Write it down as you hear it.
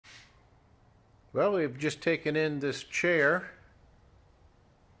Well, we've just taken in this chair.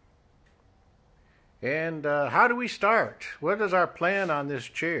 And how do we start? What is our plan on this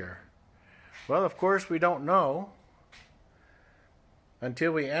chair? Well, of course, we don't know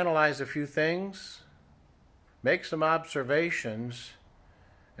until we analyze a few things, make some observations,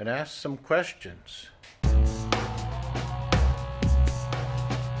 and ask some questions.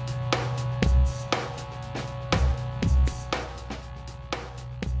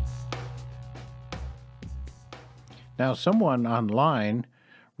 Now, someone online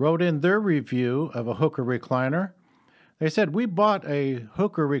wrote in their review of a hooker recliner. They said, "We bought a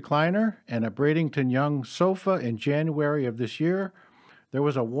hooker recliner and a Bradington Young sofa in January of this year. There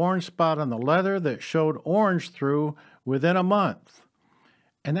was a worn spot on the leather that showed orange through within a month."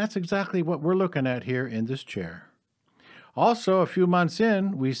 And that's exactly what we're looking at here in this chair. Also, a few months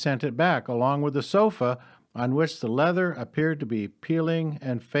in, we sent it back along with the sofa on which the leather appeared to be peeling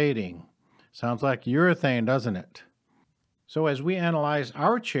and fading. Sounds like urethane, doesn't it? So as we analyze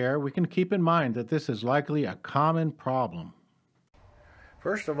our chair, we can keep in mind that this is likely a common problem.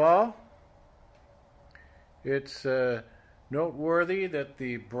 First of all, it's noteworthy that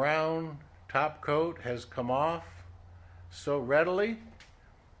the brown top coat has come off so readily.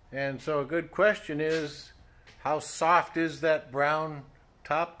 And so a good question is, how soft is that brown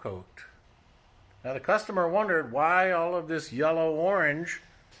top coat? Now the customer wondered why all of this yellow-orange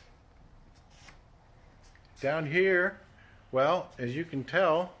down here. Well, as you can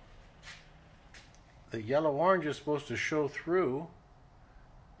tell, the yellow-orange is supposed to show through,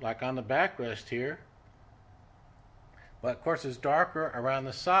 like on the backrest here. But of course it's darker around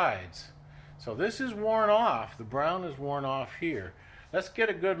the sides. So this is worn off. The brown is worn off here. Let's get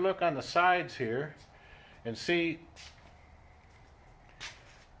a good look on the sides here and see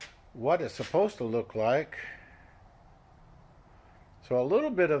what it's supposed to look like. So a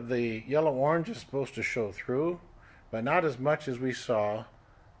little bit of the yellow-orange is supposed to show through, but not as much as we saw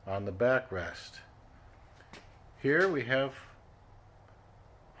on the backrest. Here we have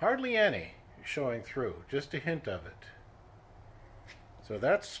hardly any showing through, just a hint of it. So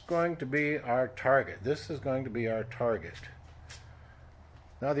that's going to be our target. This is going to be our target.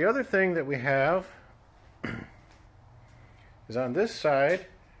 Now the other thing that we have is on this side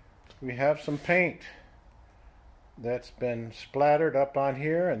we have some paint that's been splattered up on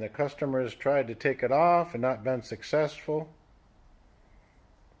here, and the customer has tried to take it off and not been successful.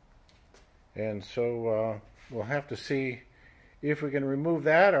 And so we'll have to see if we can remove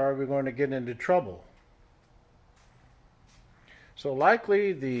that, or are we going to get into trouble. So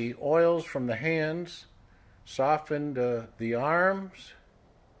likely the oils from the hands softened the arms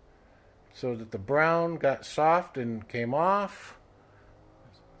so that the brown got soft and came off,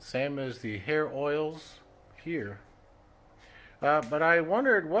 same as the hair oils here. But I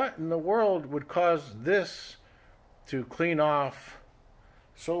wondered what in the world would cause this to clean off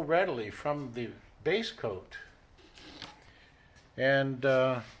so readily from the base coat. And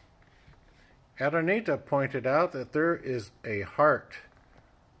Adanita pointed out that there is a heart,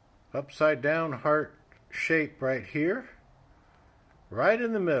 upside down heart shape right here, right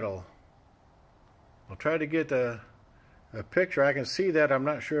in the middle. I'll try to get a picture. I can see that. I'm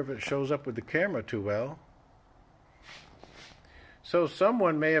not sure if it shows up with the camera too well. So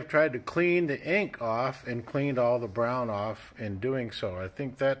someone may have tried to clean the ink off and cleaned all the brown off in doing so. I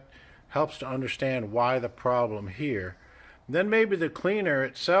think that helps to understand why the problem here. Then maybe the cleaner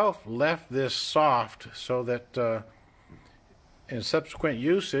itself left this soft so that in subsequent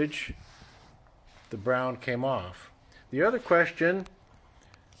usage the brown came off. The other question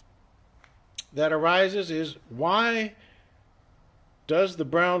that arises is, why does the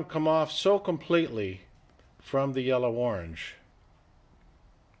brown come off so completely from the yellow-orange?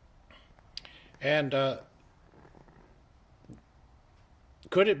 And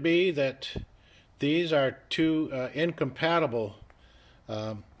could it be that these are two incompatible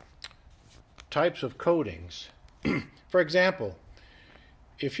types of coatings? For example,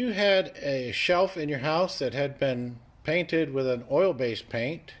 if you had a shelf in your house that had been painted with an oil-based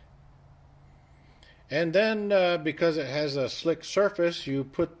paint, and then because it has a slick surface, you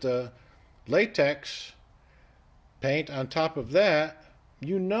put the latex paint on top of that,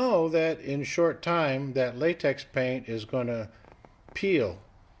 you know that in short time that latex paint is going to peel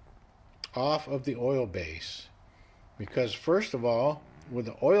off of the oil base. Because first of all, with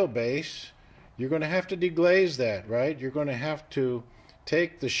the oil base, you're going to have to deglaze that, right? You're going to have to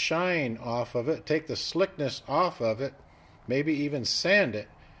take the shine off of it, take the slickness off of it, maybe even sand it,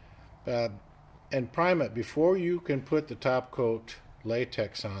 and prime it before you can put the top coat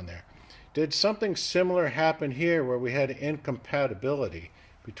latex on there. Did something similar happen here where we had incompatibility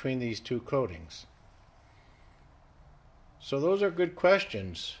between these two coatings? So those are good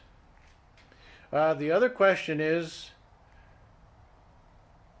questions. The other question is,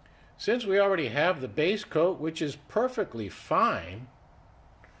 since we already have the base coat, which is perfectly fine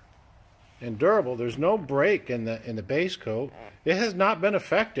and durable, there's no break in the base coat. It has not been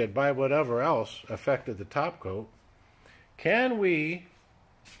affected by whatever else affected the top coat. Can we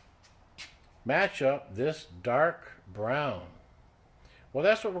match up this dark brown? Well,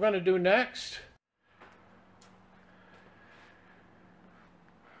 that's what we're going to do next.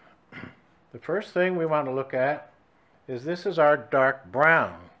 The first thing we want to look at is this is our dark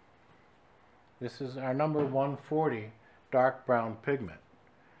brown. This is our number 140 dark brown pigment.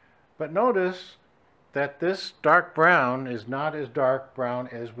 But notice that this dark brown is not as dark brown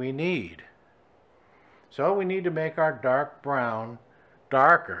as we need. So we need to make our dark brown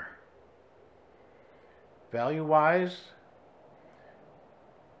darker. Value-wise,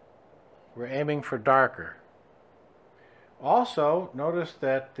 we're aiming for darker. Also, notice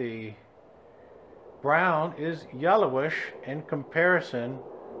that the brown is yellowish in comparison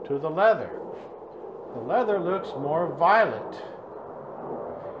to the leather. The leather looks more violet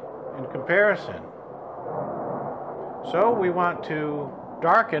in comparison. So we want to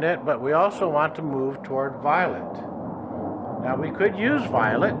darken it, but we also want to move toward violet. Now we could use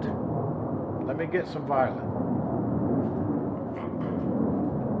violet. Let me get some violet.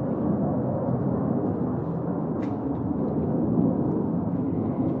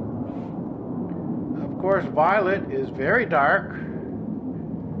 Of course, violet is very dark,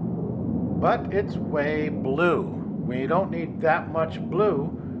 but it's way blue. We don't need that much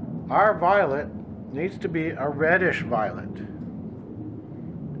blue. Our violet needs to be a reddish violet.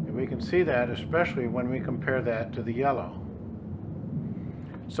 And we can see that especially when we compare that to the yellow.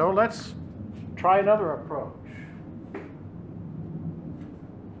 So let's try another approach.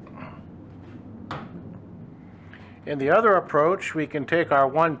 In the other approach, we can take our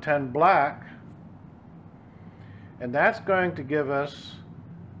 110 black, and that's going to give us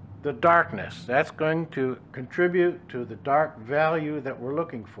the darkness. That's going to contribute to the dark value that we're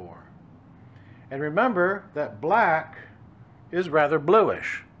looking for. And remember that black is rather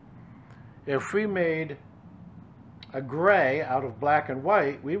bluish. If we made a gray out of black and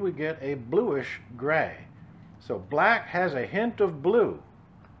white, we would get a bluish gray. So black has a hint of blue.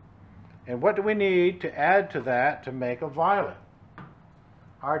 And what do we need to add to that to make a violet?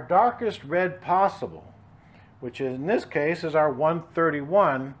 Our darkest red possible, which in this case is our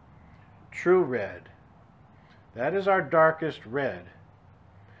 131 true red. That is our darkest red.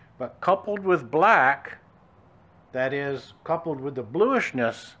 But coupled with black, that is, coupled with the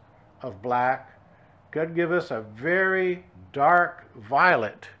bluishness of black, could give us a very dark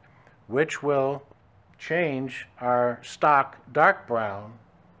violet, which will change our stock dark brown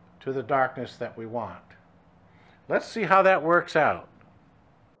to the darkness that we want. Let's see how that works out.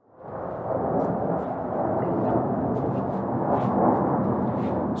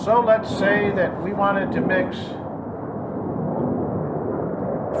 So let's say that we wanted to mix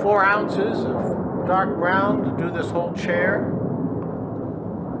 4 ounces of dark brown to do this whole chair.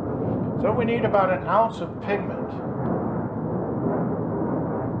 So we need about 1 ounce of pigment.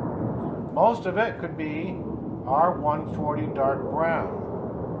 Most of it could be our 140 dark brown.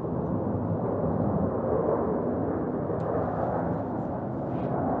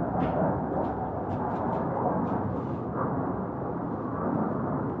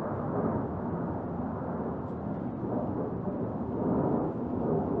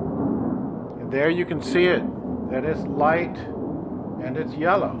 There you can see it, that it's light and it's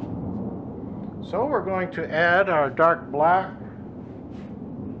yellow. So we're going to add our dark black.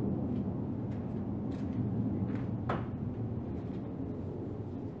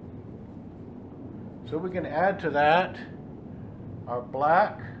 So we can add to that our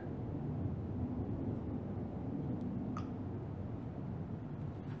black.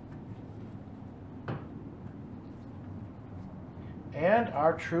 And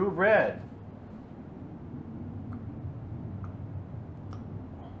our true red.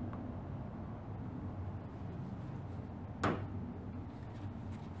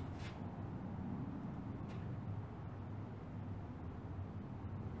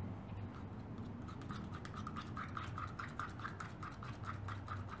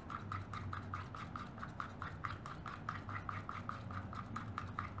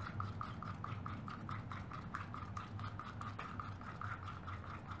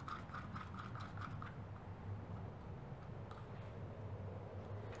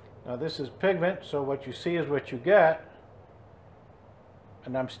 Now this is pigment, so what you see is what you get,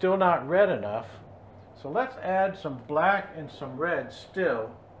 and I'm still not red enough. So let's add some black and some red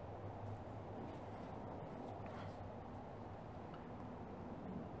still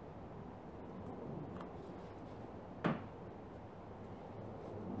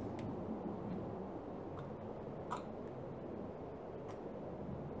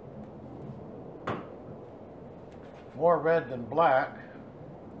more red than black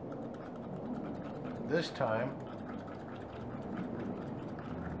this time.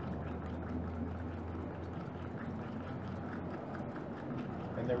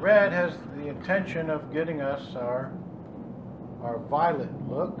 And the red has the intention of getting us our violet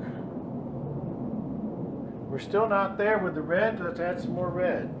look. We're still not there with the red. Let's add some more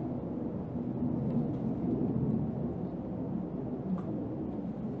red.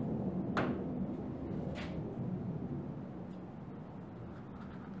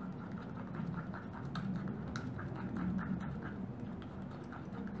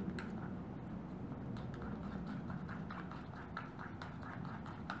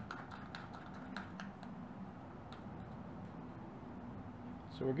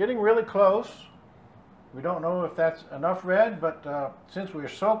 So we're getting really close. We don't know if that's enough red, but since we're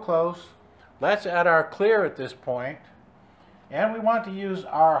so close, let's add our clear at this point. And we want to use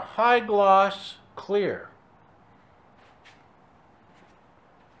our high gloss clear.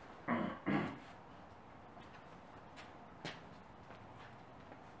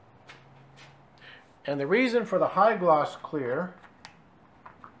 And the reason for the high gloss clear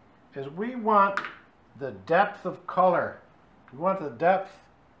is we want the depth of color. We want the depth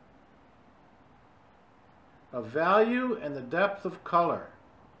of value and the depth of color.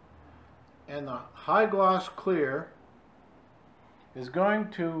 And the high gloss clear is going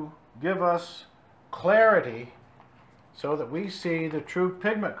to give us clarity so that we see the true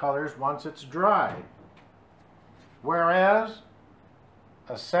pigment colors once it's dried. Whereas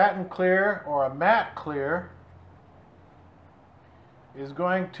a satin clear or a matte clear is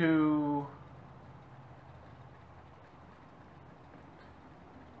going to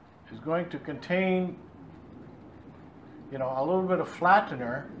contain, you know, a little bit of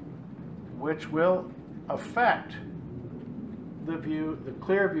flattener, which will affect the view, the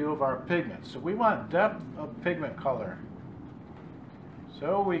clear view of our pigment. So we want depth of pigment color.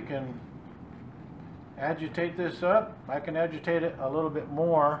 So we can agitate this up. I can agitate it a little bit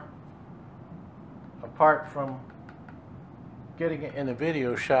more apart from getting it in the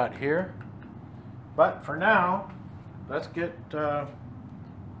video shot here. But for now, let's get a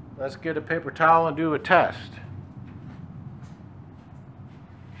paper towel and do a test.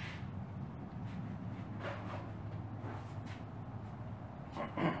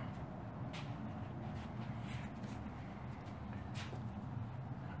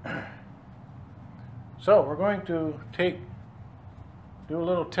 So we're going to do a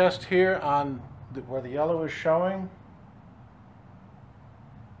little test here on where the yellow is showing.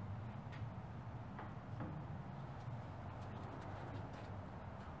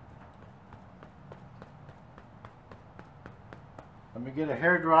 Let me get a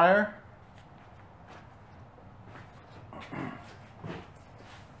hair dryer.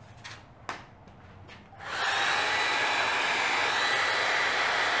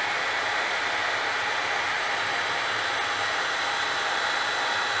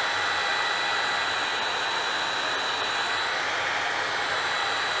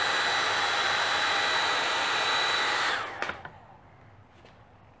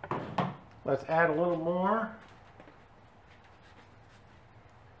 Let's add a little more.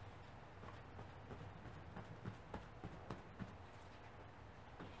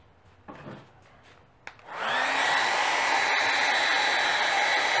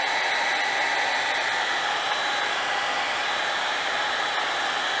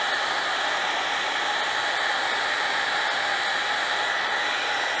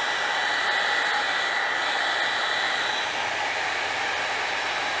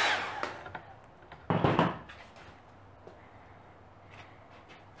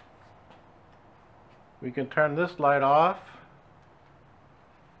 We can turn this light off.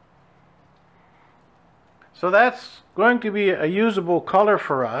 So that's going to be a usable color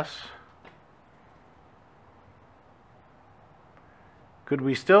for us. Could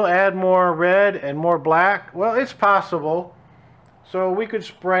we still add more red and more black? Well, it's possible. So we could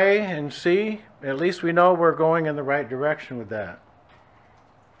spray and see. At least we know we're going in the right direction with that.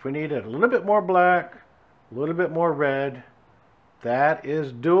 If we needed a little bit more black, a little bit more red, that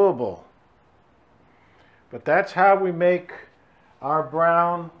is doable. But that's how we make our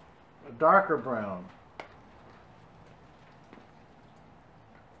brown a darker brown.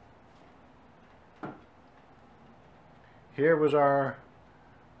 Here was our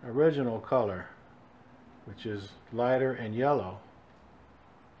original color, which is lighter and yellow.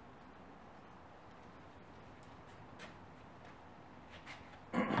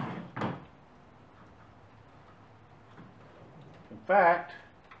 In fact,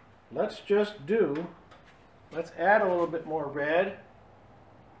 let's add a little bit more red.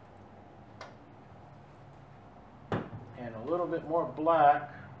 and a little bit more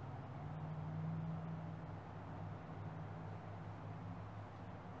black.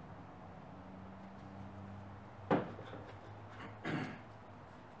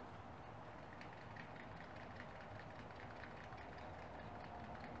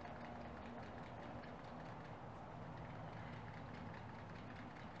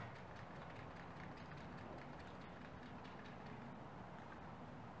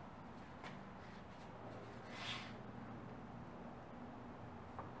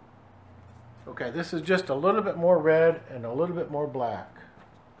 Okay, this is just a little bit more red and a little bit more black.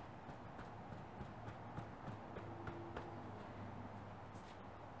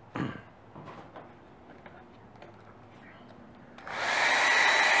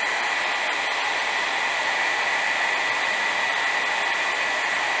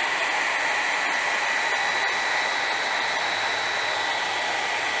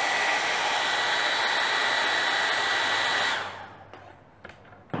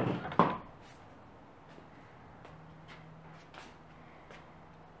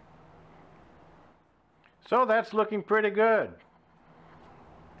 So that's looking pretty good.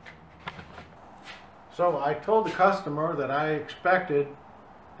 So I told the customer that I expected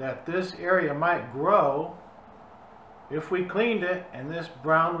that this area might grow if we cleaned it and this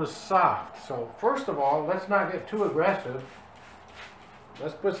brown was soft. So first of all, let's not get too aggressive.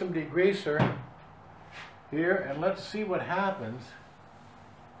 Let's put some degreaser here and let's see what happens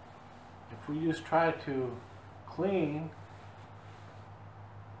if we just try to clean.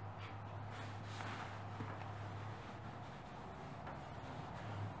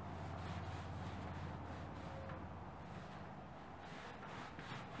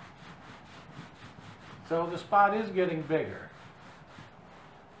 So the spot is getting bigger.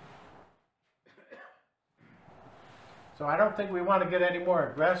 So I don't think we want to get any more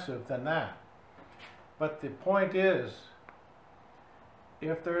aggressive than that. But the point is,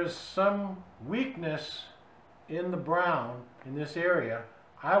 if there's some weakness in the brown in this area,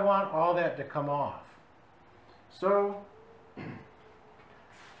 I want all that to come off. So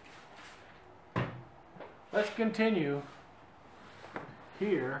let's continue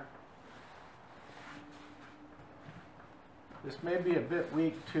here. This may be a bit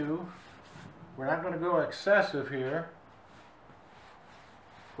weak too. We're not going to go excessive here.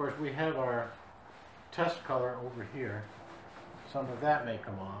 Of course, we have our test color over here. Some of that may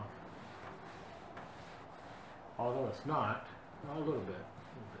come off. Although it's not. A little bit.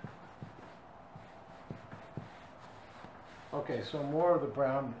 Okay, so more of the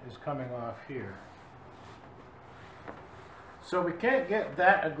brown is coming off here. So we can't get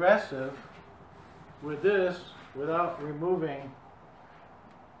that aggressive with this without removing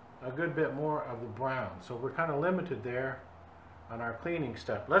a good bit more of the brown. So we're kind of limited there on our cleaning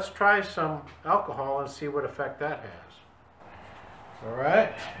step. Let's try some alcohol and see what effect that has. All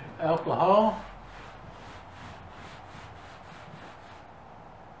right, alcohol.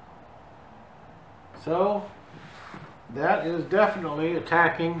 So that is definitely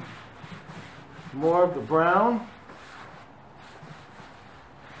attacking more of the brown.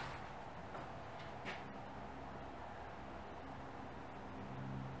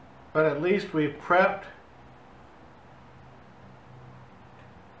 But at least we've prepped.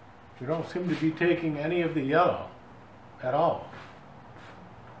 We don't seem to be taking any of the yellow at all.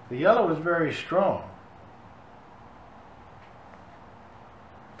 The yellow is very strong.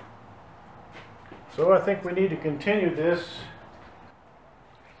 So I think we need to continue this.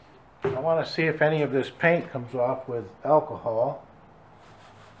 I want to see if any of this paint comes off with alcohol.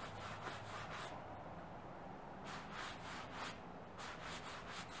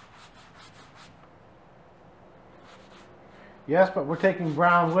 Yes, but we're taking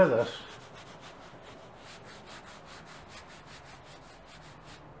brown with us.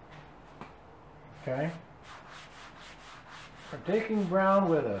 Okay? We're taking brown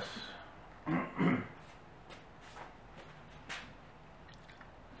with us.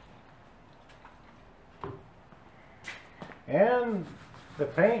 And the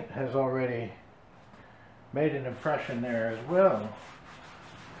paint has already made an impression there as well.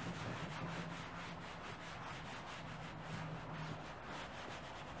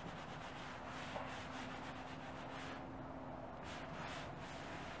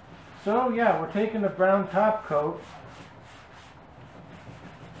 So yeah, we're taking the brown top coat.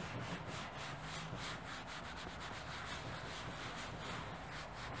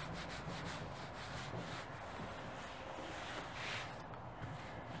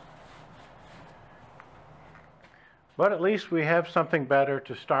 But at least we have something better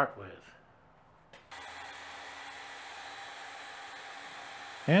to start with.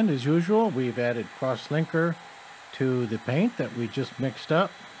 And as usual, we've added cross linker to the paint that we just mixed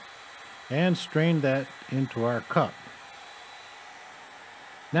up and strain that into our cup.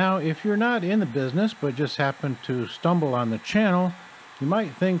 Now, if you're not in the business but just happen to stumble on the channel, you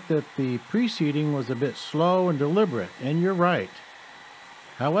might think that the preceding was a bit slow and deliberate, and you're right.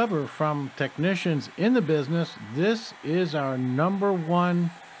 However, from technicians in the business, this is our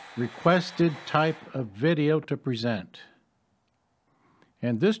 #1 requested type of video to present.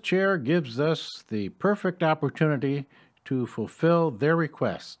 And this chair gives us the perfect opportunity to fulfill their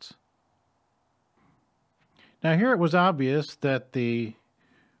requests. Now here it was obvious that the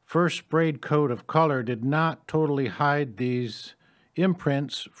first sprayed coat of color did not totally hide these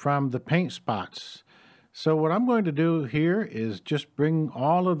imprints from the paint spots. So what I'm going to do here is just bring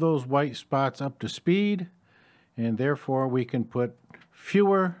all of those white spots up to speed, and therefore we can put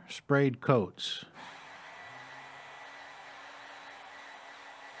fewer sprayed coats.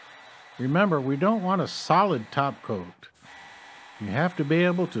 Remember, we don't want a solid top coat. You have to be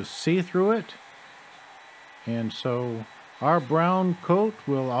able to see through it, and so our brown coat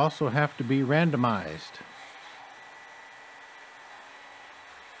will also have to be randomized.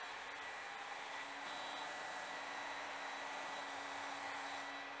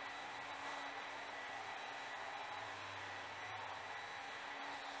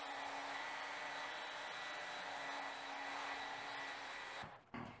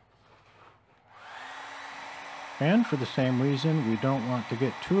 And for the same reason, we don't want to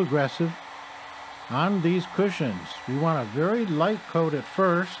get too aggressive on these cushions. We want a very light coat at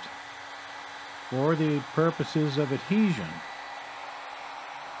first for the purposes of adhesion.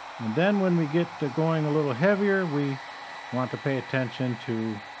 And then when we get to going a little heavier, we want to pay attention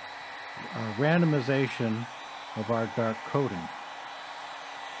to randomization of our dark coating.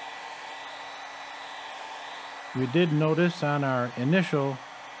 We did notice on our initial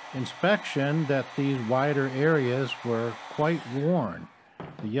inspection that these wider areas were quite worn.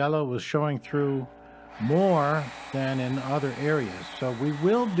 The yellow was showing through more than in other areas. So we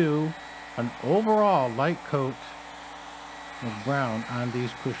will do an overall light coat of brown on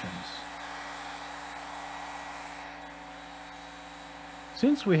these cushions.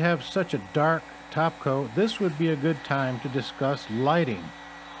 Since we have such a dark top coat, this would be a good time to discuss lighting.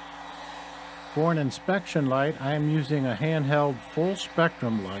 For an inspection light, I am using a handheld full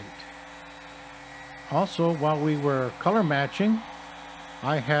spectrum light. Also, while we were color matching,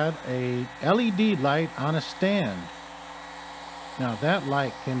 I had a LED light on a stand. Now that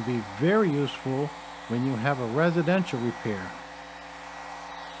light can be very useful when you have a residential repair.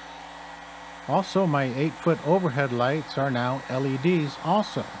 Also, my 8-foot overhead lights are now LEDs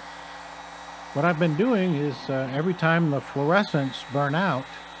also. What I've been doing is every time the fluorescents burn out,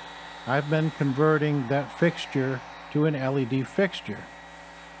 I've been converting that fixture to an LED fixture.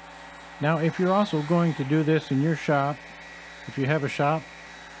 Now, if you're also going to do this in your shop, if you have a shop,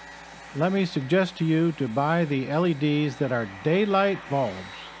 let me suggest to you to buy the LEDs that are daylight bulbs.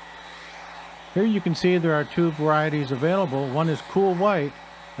 Here you can see there are two varieties available. One is cool white,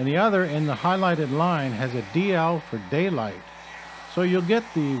 and the other in the highlighted line has a DL for daylight. So you'll get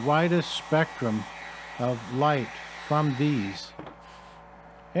the widest spectrum of light from these.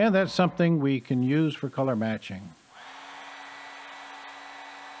 And that's something we can use for color matching.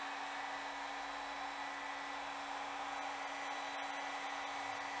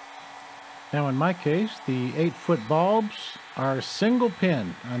 Now in my case, the 8-foot bulbs are single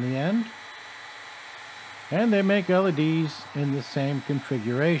pin on the end, and they make LEDs in the same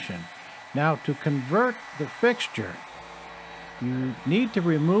configuration. Now to convert the fixture, you need to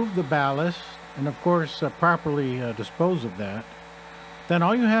remove the ballast and of course properly dispose of that. Then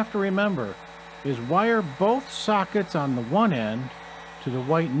all you have to remember is wire both sockets on the one end to the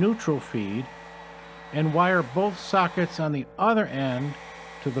white neutral feed and wire both sockets on the other end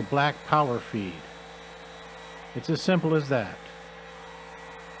to the black power feed. It's as simple as that.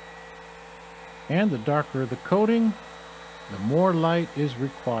 And the darker the coating, the more light is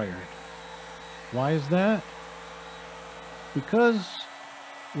required. Why is that? Because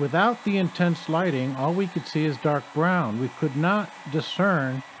without the intense lighting, all we could see is dark brown. We could not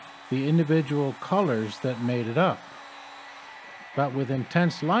discern the individual colors that made it up. But with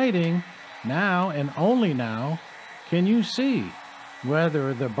intense lighting, now and only now, can you see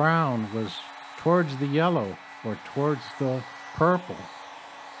whether the brown was towards the yellow or towards the purple,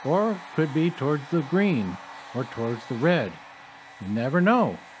 or could be towards the green or towards the red. You never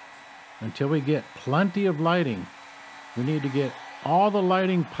know until we get plenty of lighting. We need to get all the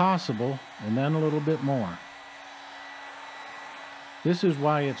lighting possible and then a little bit more. This is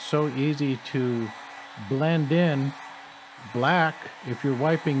why it's so easy to blend in black, if you're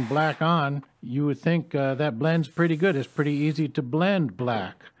wiping black on, you would think that blends pretty good. It's pretty easy to blend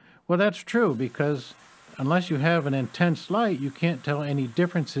black. Well, that's true, because unless you have an intense light, you can't tell any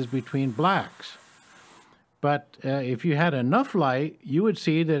differences between blacks. But if you had enough light, you would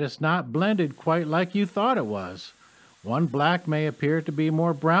see that it's not blended quite like you thought it was. One black may appear to be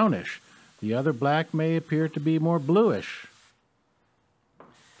more brownish. The other black may appear to be more bluish.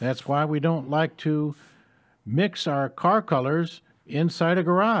 That's why we don't like to mix our car colors inside a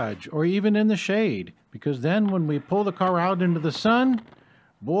garage or even in the shade, because then when we pull the car out into the sun,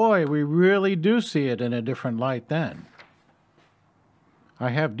 boy, we really do see it in a different light then. I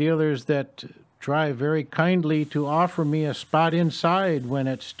have dealers that try very kindly to offer me a spot inside when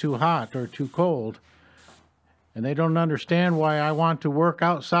it's too hot or too cold, and they don't understand why I want to work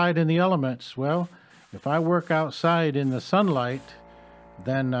outside in the elements. Well, if I work outside in the sunlight,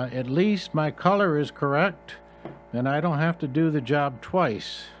 then at least my color is correct, and I don't have to do the job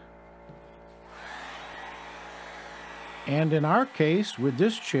twice. And in our case, with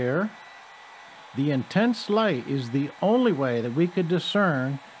this chair, the intense light is the only way that we could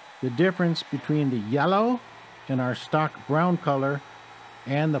discern the difference between the yellow in our stock brown color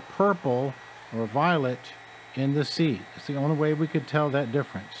and the purple or violet in the seat. It's the only way we could tell that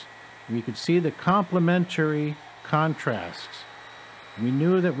difference. We could see the complementary contrasts. We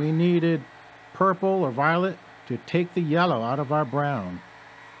knew that we needed purple or violet to take the yellow out of our brown.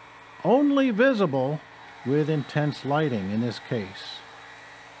 Only visible with intense lighting in this case.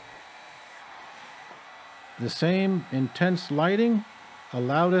 The same intense lighting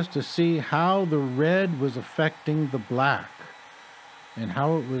allowed us to see how the red was affecting the black and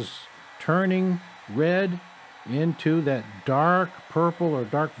how it was turning red into that dark purple or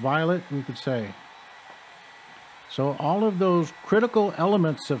dark violet, we could say. So all of those critical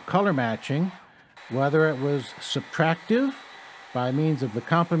elements of color matching, whether it was subtractive by means of the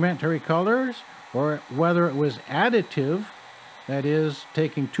complementary colors, or whether it was additive, that is,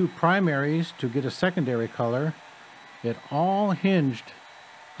 taking two primaries to get a secondary color, it all hinged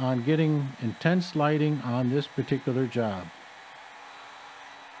on getting intense lighting on this particular job.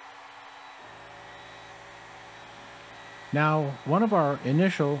 Now, one of our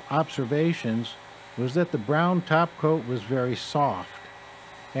initial observations was that the brown top coat was very soft,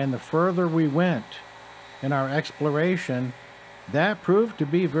 and the further we went in our exploration, that proved to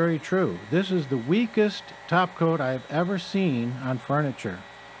be very true. This is the weakest top coat I've ever seen on furniture,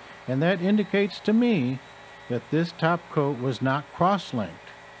 and that indicates to me that this top coat was not cross-linked.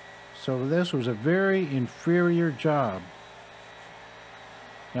 So this was a very inferior job.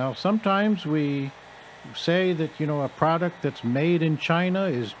 Now, sometimes we say that, a product that's made in China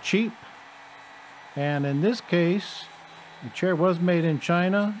is cheap, and in this case, the chair was made in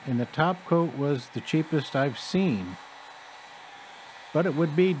China, and the top coat was the cheapest I've seen. But it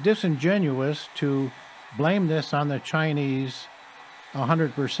would be disingenuous to blame this on the Chinese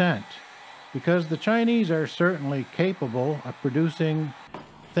 100%, because the Chinese are certainly capable of producing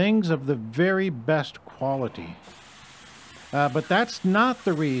things of the very best quality. But that's not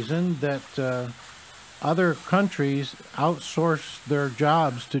the reason that other countries outsource their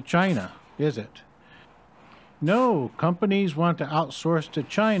jobs to China, is it? No, companies want to outsource to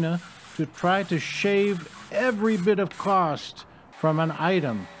China to try to shave every bit of cost from an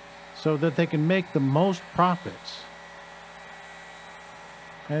item so that they can make the most profits.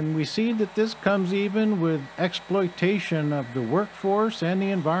 And we see that this comes even with exploitation of the workforce and the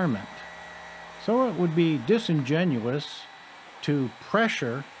environment. So it would be disingenuous to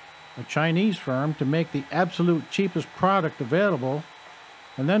pressure a Chinese firm to make the absolute cheapest product available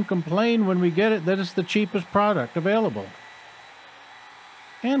and then complain when we get it that it's the cheapest product available.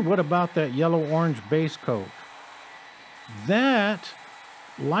 And what about that yellow-orange base coat? That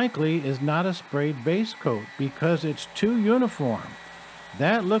likely is not a sprayed base coat because it's too uniform.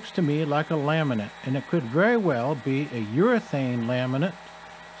 That looks to me like a laminate, and it could very well be a urethane laminate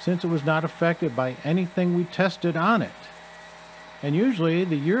since it was not affected by anything we tested on it. And usually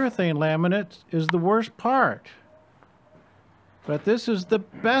the urethane laminate is the worst part. But this is the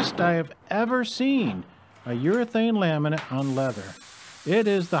best I have ever seen, a urethane laminate on leather. It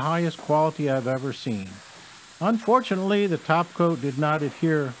is the highest quality I've ever seen. Unfortunately, the top coat did not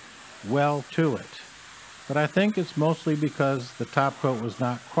adhere well to it, but I think it's mostly because the top coat was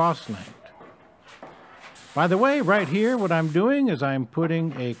not cross-linked. By the way, right here, what I'm doing is I'm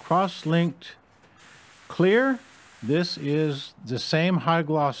putting a cross-linked clear. This is the same high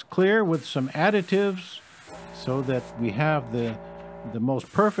gloss clear with some additives so that we have the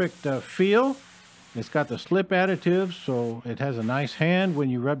most perfect feel. It's got the slip additives, so it has a nice hand when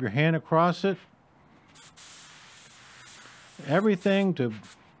you rub your hand across it. everything to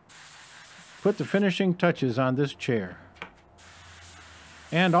put the finishing touches on this chair.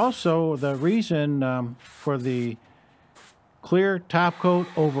 And also the reason for the clear top coat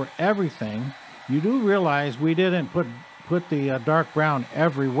over everything, you do realize we didn't put the dark brown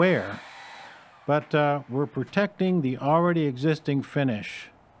everywhere, but we're protecting the already existing finish.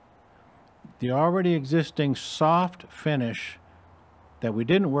 The already existing soft finish that we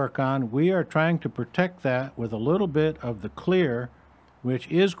didn't work on, we are trying to protect that with a little bit of the clear, which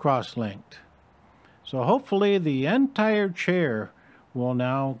is cross-linked. So hopefully the entire chair will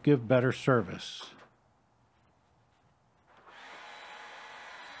now give better service.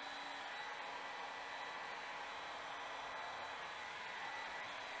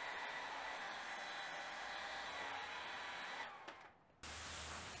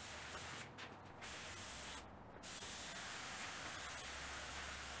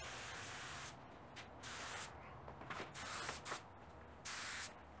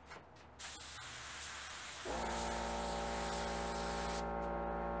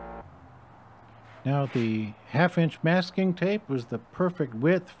 Now the 1/2-inch masking tape was the perfect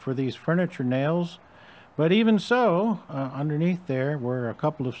width for these furniture nails, but even so, underneath there were a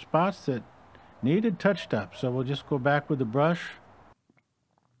couple of spots that needed touched up. So we'll just go back with the brush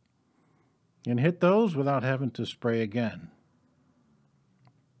and hit those without having to spray again.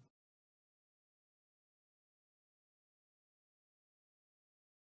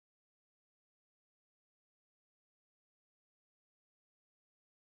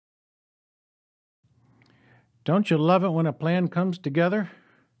 Don't you love it when a plan comes together?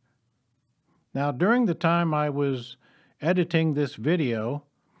 Now, during the time I was editing this video,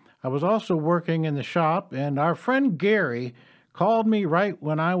 I was also working in the shop, and our friend Gary called me right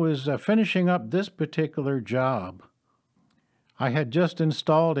when I was finishing up this particular job. I had just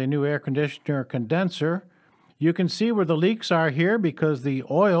installed a new air conditioner condenser. You can see where the leaks are here because the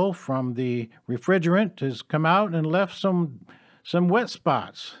oil from the refrigerant has come out and left some wet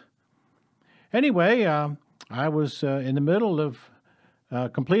spots. Anyway, I was in the middle of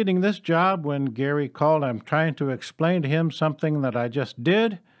completing this job when Gary called. I'm trying to explain to him something that I just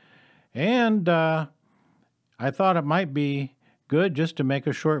did, and I thought it might be good just to make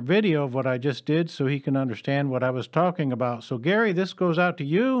a short video of what I just did so he can understand what I was talking about. So Gary, this goes out to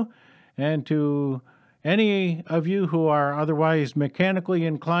you and to any of you who are otherwise mechanically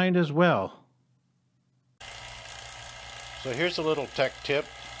inclined as well. So here's a little tech tip.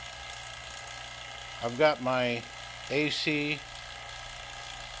 I've got my AC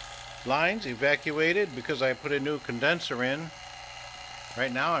lines evacuated because I put a new condenser in.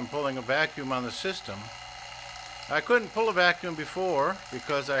 Right now I'm pulling a vacuum on the system. I couldn't pull a vacuum before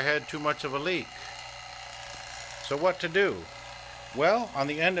because I had too much of a leak. So what to do? Well, on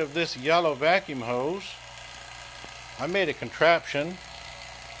the end of this yellow vacuum hose, I made a contraption.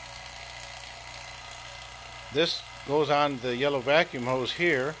 This goes on the yellow vacuum hose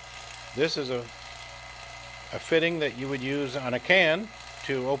here. This is a fitting that you would use on a can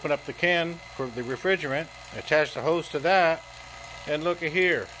to open up the can for the refrigerant. Attach the hose to that, and look at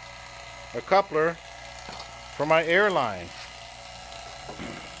here, a coupler for my air line,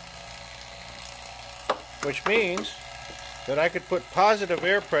 which means that I could put positive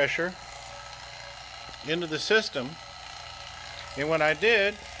air pressure into the system, and when I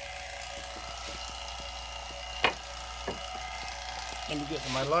did, let me get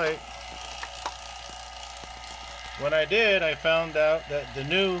to my light. When I did, I found out that the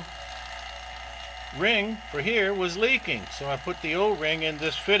new ring for here was leaking. So I put the old ring in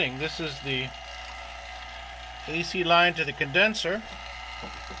this fitting. This is the AC line to the condenser.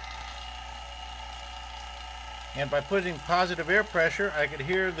 And by putting positive air pressure, I could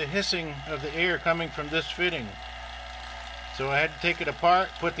hear the hissing of the air coming from this fitting. So I had to take it apart,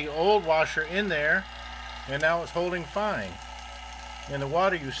 put the old washer in there, and now it's holding fine. And the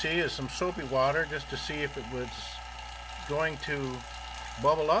water you see is some soapy water just to see if it was going to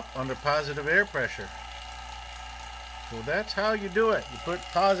bubble up under positive air pressure. So that's how you do it. You put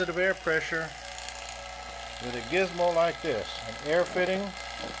positive air pressure with a gizmo like this, an air fitting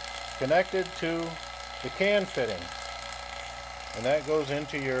connected to the can fitting, and that goes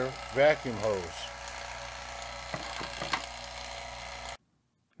into your vacuum hose.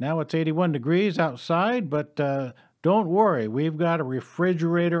 Now it's 81 degrees outside, but don't worry, we've got a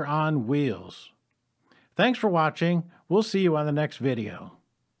refrigerator on wheels. Thanks for watching. We'll see you on the next video.